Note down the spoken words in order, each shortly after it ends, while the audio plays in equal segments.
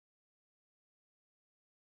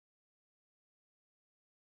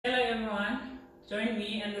Hello everyone, join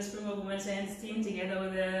me and the Springbok Women Science team together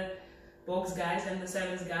with the Box guys and the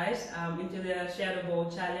Sevens guys into the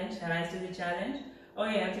ShadowBall challenge, Rise to the challenge. All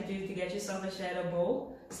you have to do to get yourself a ShadowBall,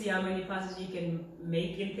 see how many passes you can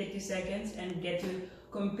make in 30 seconds and get to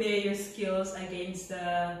compare your skills against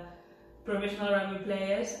professional rugby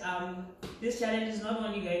players. This challenge is not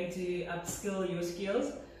only going to upskill your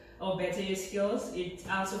skills or better your skills, it's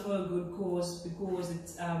also for a good cause because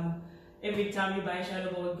it's every time you buy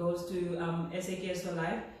ShadowBall, it goes to SAKs for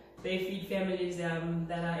Life. They feed families that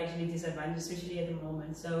are actually disadvantaged, especially at the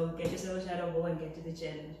moment. So get yourself a ShadowBall and get to the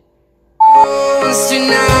challenge.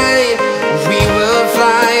 Tonight.